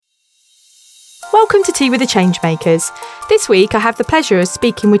Welcome to Tea with the Changemakers. This week I have the pleasure of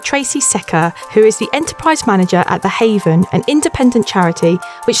speaking with Tracey Secker, who is the Enterprise Manager at The Haven, an independent charity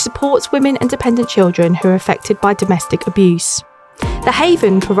which supports women and dependent children who are affected by domestic abuse. The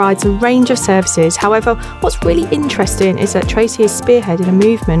Haven provides a range of services. However, what's really interesting is that Tracey has spearheaded a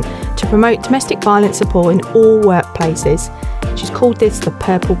movement to promote domestic violence support in all workplaces. She's called this the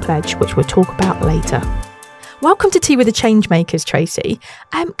Purple Pledge, which we'll talk about later. Welcome to Tea with the Changemakers, Tracey.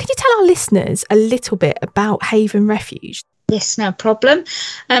 Could you tell our listeners a little bit about Haven Refuge? Yes, no problem.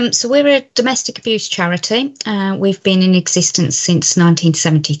 So we're a domestic abuse charity. We've been in existence since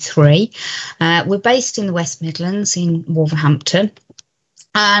 1973. We're based in the West Midlands in Wolverhampton.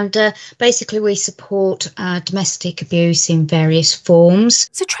 And basically we support domestic abuse in various forms.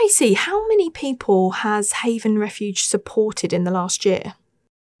 So Tracey, how many people has Haven Refuge supported in the last year?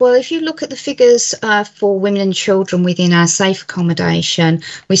 Well, if you look at the figures for women and children within our safe accommodation,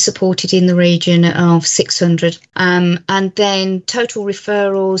 we supported in the region of 600. And then total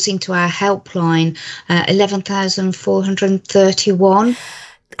referrals into our helpline, 11,431.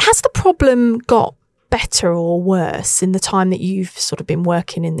 Has the problem got better or worse in the time that you've sort of been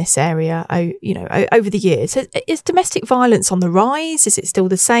working in this area, over the years? Is domestic violence on the rise? Is it still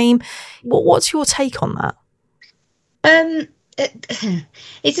the same? What's your take on that?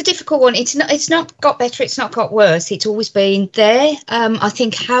 It's a difficult one. It's not got better. It's not got worse. It's always been there. I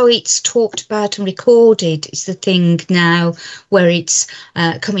think how it's talked about and recorded is the thing now where it's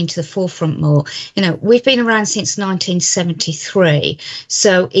coming to the forefront more. We've been around since 1973,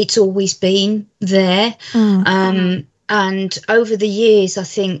 so it's always been there. And over the years, I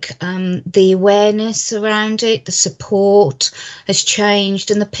think the awareness around it, the support has changed,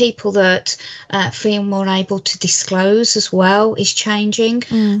 and the people that feel more able to disclose as well is changing.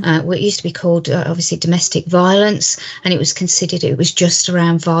 What used to be called, obviously, domestic violence, and it was considered it was just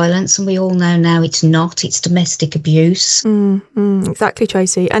around violence. And we all know now it's not, it's domestic abuse. Exactly,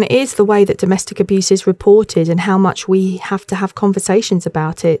 Tracey. And it is the way that domestic abuse is reported and how much we have to have conversations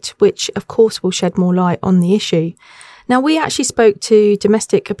about it, which, of course, will shed more light on the issue. Now, we actually spoke to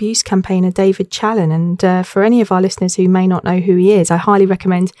domestic abuse campaigner David Challen, and for any of our listeners who may not know who he is, I highly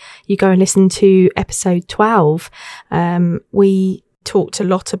recommend you go and listen to episode 12. We talked a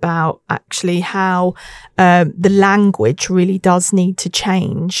lot about actually how the language really does need to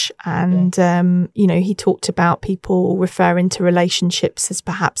change. And, he talked about people referring to relationships as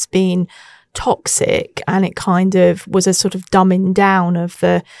perhaps being toxic, and it kind of was a sort of dumbing down of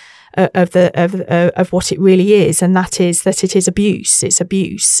what it really is, and that is that it is abuse. It's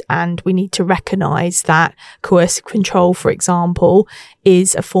abuse, and we need to recognise that coercive control, for example,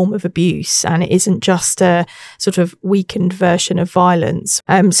 is a form of abuse, and it isn't just a sort of weakened version of violence.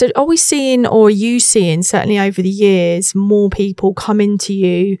 So are we seeing, or are you seeing, certainly over the years, more people coming to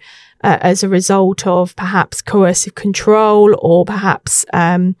you as a result of perhaps coercive control, or perhaps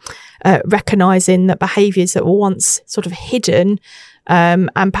recognising that behaviours that were once sort of hidden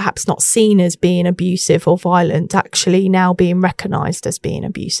and perhaps not seen as being abusive or violent, actually now being recognised as being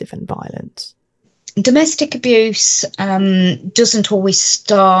abusive and violent? Domestic abuse doesn't always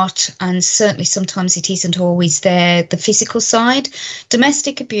start, and certainly sometimes it isn't always there, the physical side.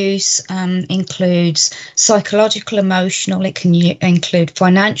 Domestic abuse includes psychological, emotional, it can include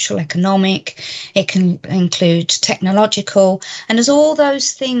financial, economic, it can include technological. And as all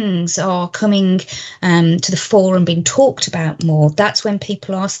those things are coming to the fore and being talked about more, that's when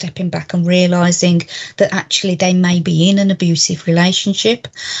people are stepping back and realising that actually they may be in an abusive relationship.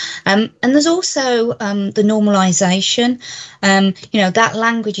 And there's also the normalisation. That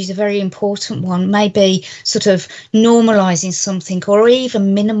language is a very important one, maybe sort of normalising something or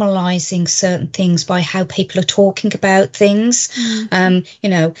even minimalising certain things by how people are talking about things.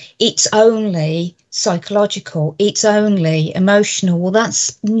 It's only psychological, it's only emotional. Well,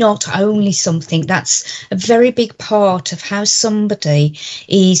 that's not only something, that's a very big part of how somebody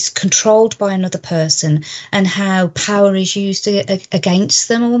is controlled by another person and how power is used against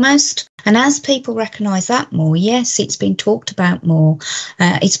them almost. And as people recognise that more, yes, it's been talked about more,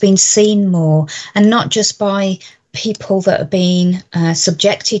 it's been seen more, and not just by people that are being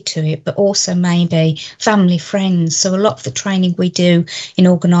subjected to it, but also maybe family, friends. So a lot of the training we do in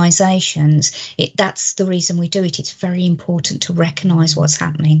organisations, that's the reason we do it. It's very important to recognise what's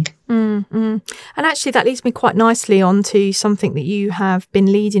happening. And actually that leads me quite nicely on to something that you have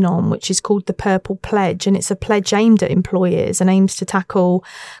been leading on, which is called the Purple Pledge, and it's a pledge aimed at employers and aims to tackle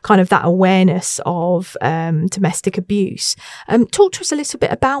kind of that awareness of domestic abuse. Talk to us a little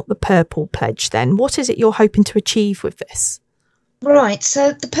bit about the Purple Pledge then. What is it you're hoping to achieve with this? Right,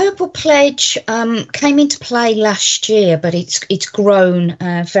 so the Purple Pledge came into play last year, but it's grown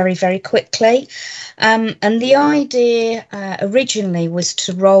very, very quickly. And the idea originally was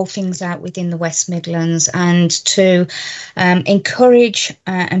to roll things out within the West Midlands and to encourage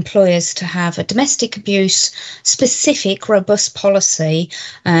employers to have a domestic abuse specific, robust policy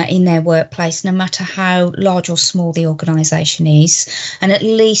in their workplace, no matter how large or small the organisation is, and at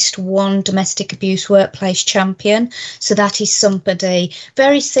least one domestic abuse workplace champion. So that is somebody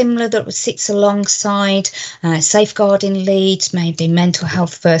very similar that sits alongside safeguarding leads, maybe mental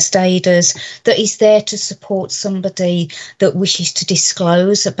health first aiders, that is there to support somebody that wishes to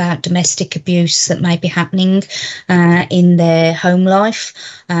disclose about domestic abuse that may be happening in their home life,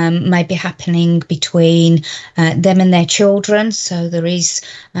 may be happening between them and their children. So there is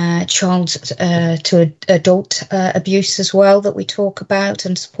child to adult abuse as well that we talk about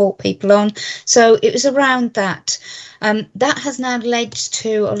and support people on. So it was around that. That has now led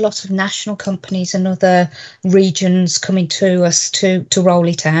to a lot of national companies and other regions coming to us to roll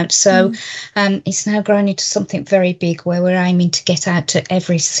it out. So it's now grown into something very big where we're aiming to get out to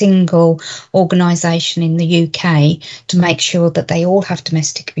every single organisation in the UK to make sure that they all have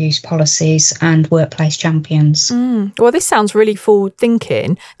domestic abuse policies and workplace champions. Well, this sounds really forward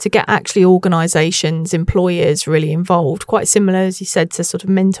thinking to get actually organisations, employers really involved. Quite similar, as you said, to sort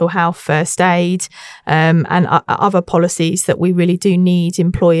of mental health first aid and other policies that we really do need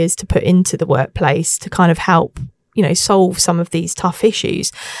employers to put into the workplace to kind of help, you know, solve some of these tough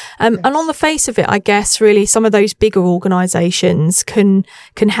issues. And on the face of it, I guess really some of those bigger organisations can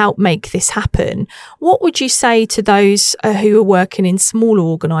help make this happen. What would you say to those who are working in smaller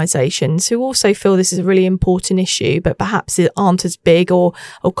organisations who also feel this is a really important issue, but perhaps aren't as big or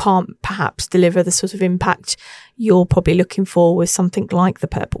can't perhaps deliver the sort of impact you're probably looking for with something like the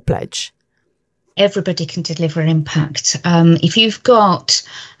Purple Pledge? Everybody can deliver impact. If you've got,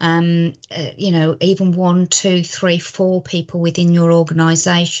 even 1, 2, 3, 4 people within your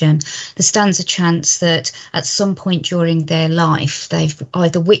organisation, there stands a chance that at some point during their life, they've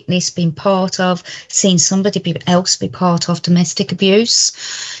either witnessed, been part of, seen somebody else be part of domestic abuse.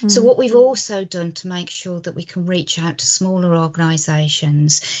 So what we've also done to make sure that we can reach out to smaller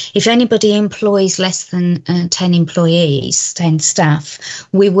organisations, if anybody employs less than 10 employees, 10 staff,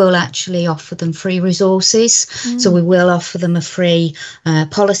 we will actually offer them free resources. So we will offer them a free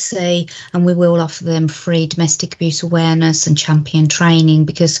policy, and we will offer them free domestic abuse awareness and champion training,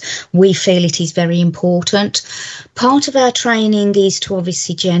 because we feel it is very important. Part of our training is to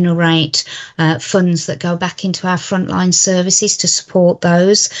obviously generate funds that go back into our frontline services to support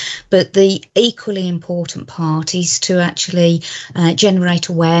those, but the equally important part is to actually generate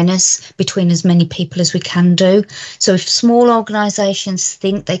awareness between as many people as we can do. So if small organisations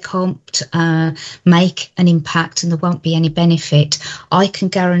think they can't make an impact and there won't be any benefit, I can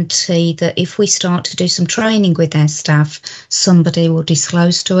guarantee that if we start to do some training with their staff, somebody will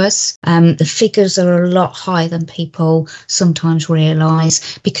disclose to us. The figures are a lot higher than people sometimes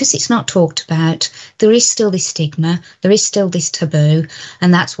realise, because it's not talked about. There is still this stigma, there is still this taboo,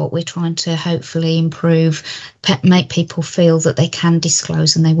 and that's what we're trying to hopefully improve, make people feel that they can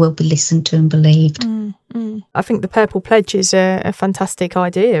disclose and they will be listened to and believed. I think the Purple Pledge is a fantastic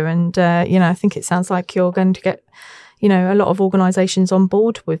idea, and I think it sounds like you're going to get a lot of organisations on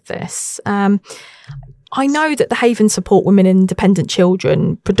board with this. I know that the Haven support women and dependent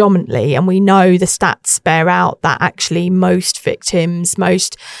children predominantly, and we know the stats bear out that actually most victims,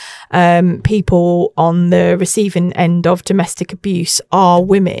 most people on the receiving end of domestic abuse are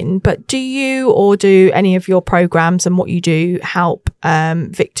women. But do you, or do any of your programmes and what you do, help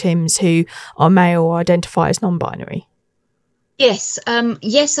victims who are male or identify as non-binary? Yes,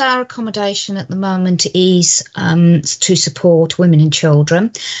 our accommodation at the moment is to support women and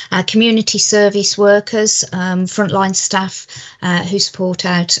children. Our community service workers, frontline staff who support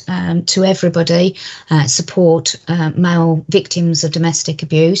out to everybody, support male victims of domestic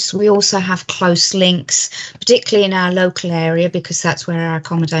abuse. We also have close links, particularly in our local area, because that's where our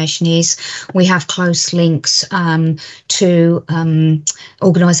accommodation is. We have close links to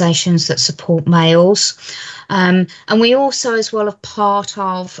organisations that support males. And we also, as well, are part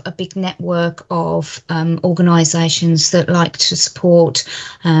of a big network of organisations that like to support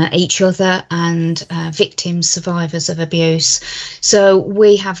each other and victims, survivors of abuse. So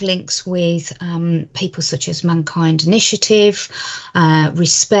we have links with people such as Mankind Initiative,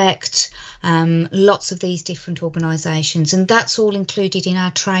 Respect, lots of these different organisations, and that's all included in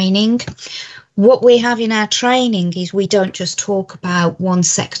our training. what we have in our training is we don't just talk about one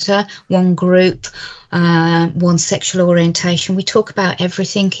sector, one group, one sexual orientation. We talk about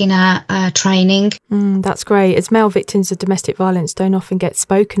everything in our training. That's great, as male victims of domestic violence don't often get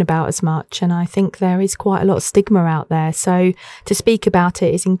spoken about as much, and I think there is quite a lot of stigma out there, so to speak about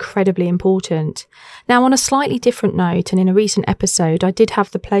it is incredibly important. Now, on a slightly different note, and in a recent episode, I did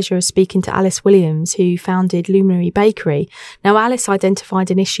have the pleasure of speaking to Alice Williams, who founded Luminary Bakery. Now, Alice identified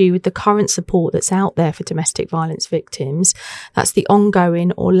an issue with the current support that's out there for domestic violence victims. That's the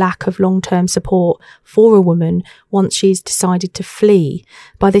ongoing or lack of long-term support for a woman once she's decided to flee.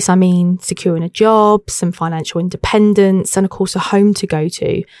 By this I mean securing a job, some financial independence, and of course a home to go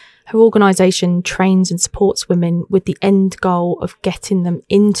to. Her organisation trains and supports women with the end goal of getting them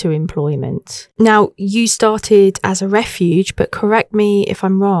into employment. Now, you started as a refuge, but correct me if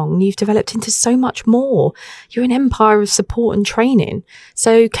I'm wrong, you've developed into so much more. You're an empire of support and training.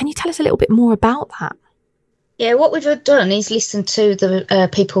 So can you tell us a little bit more about that? Yeah, what we've done is listen to the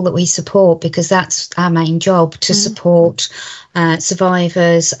people that we support, because that's our main job, to support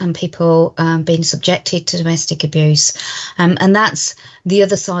survivors and people being subjected to domestic abuse. And that's the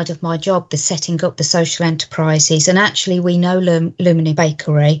other side of my job, the setting up the social enterprises. And actually, we know Luminary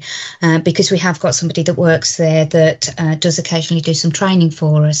Bakery because we have got somebody that works there that does occasionally do some training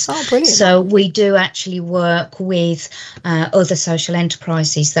for us. Oh, brilliant. So we do actually work with other social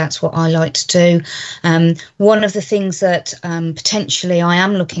enterprises. That's what I like to do. One of the things that potentially I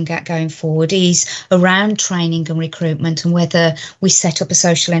am looking at going forward is around training and recruitment, and whether we set up a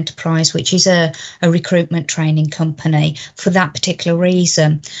social enterprise, which is a recruitment training company for that particular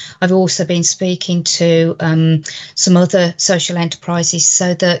reason. I've also been speaking to some other social enterprises,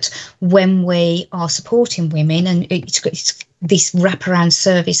 so that when we are supporting women, and it's this wraparound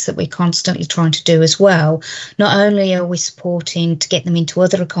service that we're constantly trying to do as well. Not only are we supporting to get them into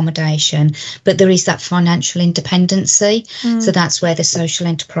other accommodation, but there is that financial independency. So that's where the social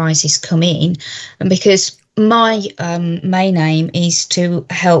enterprises come in. And because my main aim is to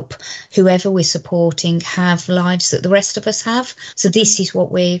help whoever we're supporting have lives that the rest of us have. So this is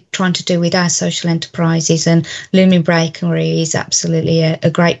what we're trying to do with our social enterprises, and Luminary Bakery is absolutely a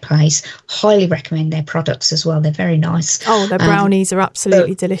great place. Highly recommend their products as well. They're very nice. Oh, their brownies are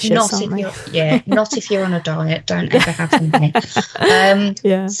absolutely delicious, aren't they? Not if you're on a diet. Don't ever have them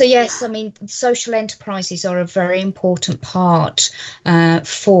there. So yes, I mean, social enterprises are a very important part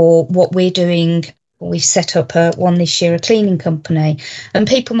for what we're doing. We've set up one this year, a cleaning company, and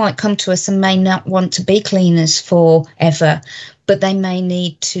people might come to us and may not want to be cleaners forever, but they may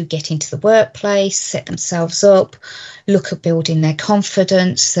need to get into the workplace, set themselves up, look at building their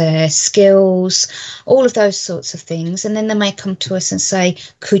confidence, their skills, all of those sorts of things. And then they may come to us and say,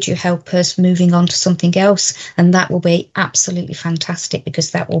 could you help us moving on to something else? And that will be absolutely fantastic,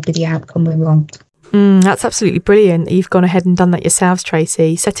 because that will be the outcome we want. That's absolutely brilliant that you've gone ahead and done that yourselves,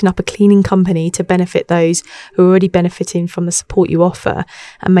 Tracey. Setting up a cleaning company to benefit those who are already benefiting from the support you offer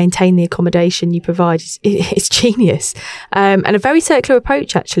and maintain the accommodation you provide is genius. And a very circular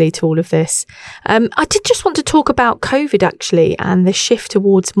approach, actually, to all of this. I did just want to talk about COVID, actually, and the shift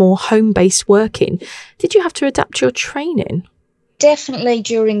towards more home-based working. Did you have to adapt your training? Definitely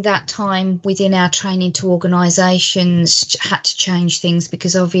during that time within our training to organisations had to change things,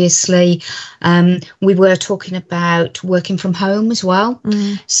 because obviously we were talking about working from home as well.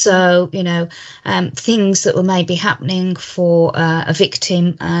 So, you know, things that were maybe happening for a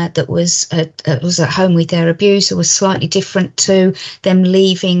victim that was at home with their abuser was slightly different to them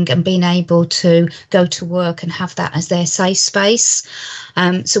leaving and being able to go to work and have that as their safe space.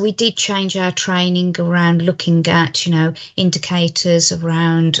 So we did change our training around looking at, you know, indicators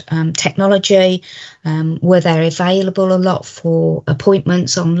around technology. Were they available a lot for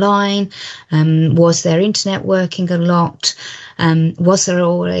appointments online? Was their internet working a lot? Was there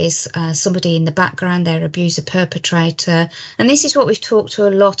always somebody in the background, their abuser perpetrator? And this is what we've talked to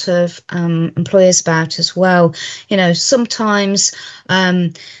a lot of employers about as well. You know, sometimes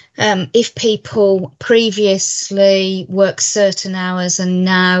if people previously worked certain hours and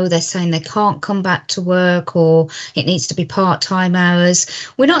now they're saying they can't come back to work, or it needs to be part-time hours,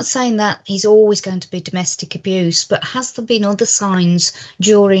 we're not saying that is always going to be domestic abuse, but has there been other signs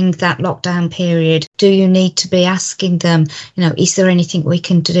during that lockdown period? Do you need to be asking them, you know, is there anything we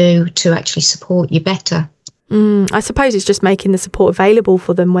can do to actually support you better? I suppose it's just making the support available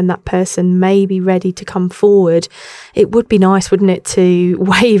for them when that person may be ready to come forward. It would be nice, wouldn't it, to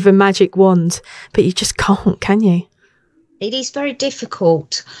wave a magic wand, but you just can't, can you? It is very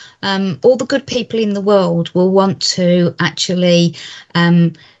difficult. All the good people in the world will want to actually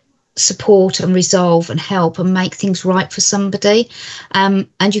support and resolve and help and make things right for somebody. And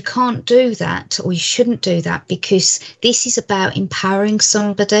you can't do that, or you shouldn't do that, because this is about empowering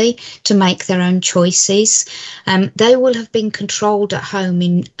somebody to make their own choices. They will have been controlled at home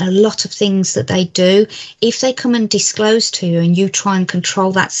in a lot of things that they do. If they come and disclose to you and you try and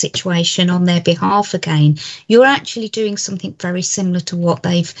control that situation on their behalf again, you're actually doing something very similar to what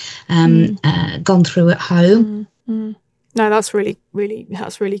they've gone through at home. No, that's really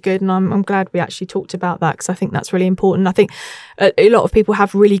good. And I'm glad we actually talked about that, because I think that's really important. I think a lot of people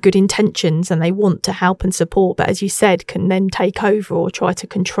have really good intentions and they want to help and support, but as you said, can then take over or try to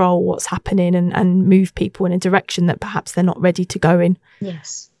control what's happening and move people in a direction that perhaps they're not ready to go in.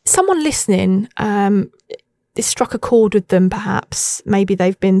 Yes. Someone listening, this struck a chord with them perhaps. Maybe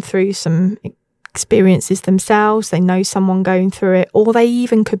they've been through some experiences themselves, they know someone going through it, or they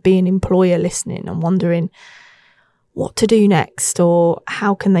even could be an employer listening and wondering what to do next, or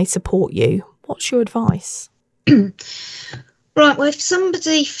how can they support you? What's your advice? Right, well, if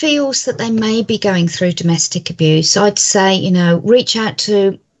somebody feels that they may be going through domestic abuse, I'd say, reach out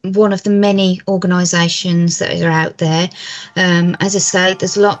to one of the many organisations that are out there. As I say,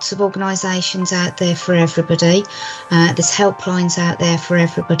 there's lots of organisations out there for everybody. There's helplines out there for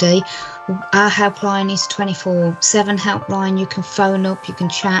everybody. Our helpline is 24/7 helpline. You can phone up, you can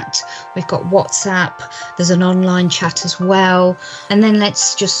chat. We've got WhatsApp. There's an online chat as well. And then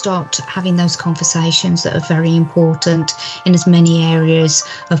let's just start having those conversations that are very important in as many areas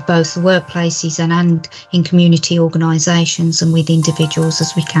of both the workplaces and in community organisations and with individuals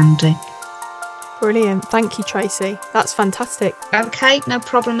as we can do. Brilliant. Thank you, Tracey. That's fantastic. Okay, no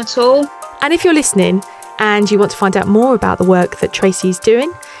problem at all. And if you're listening and you want to find out more about the work that Tracey's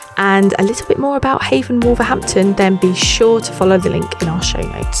doing and a little bit more about Haven Wolverhampton, then be sure to follow the link in our show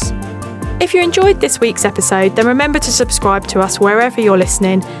notes. If you enjoyed this week's episode, then remember to subscribe to us wherever you're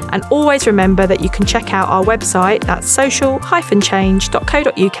listening, and always remember that you can check out our website, that's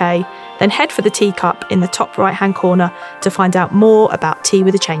social-change.co.uk, then head for the teacup in the top right hand corner to find out more about Tea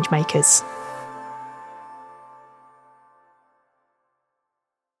with the Changemakers.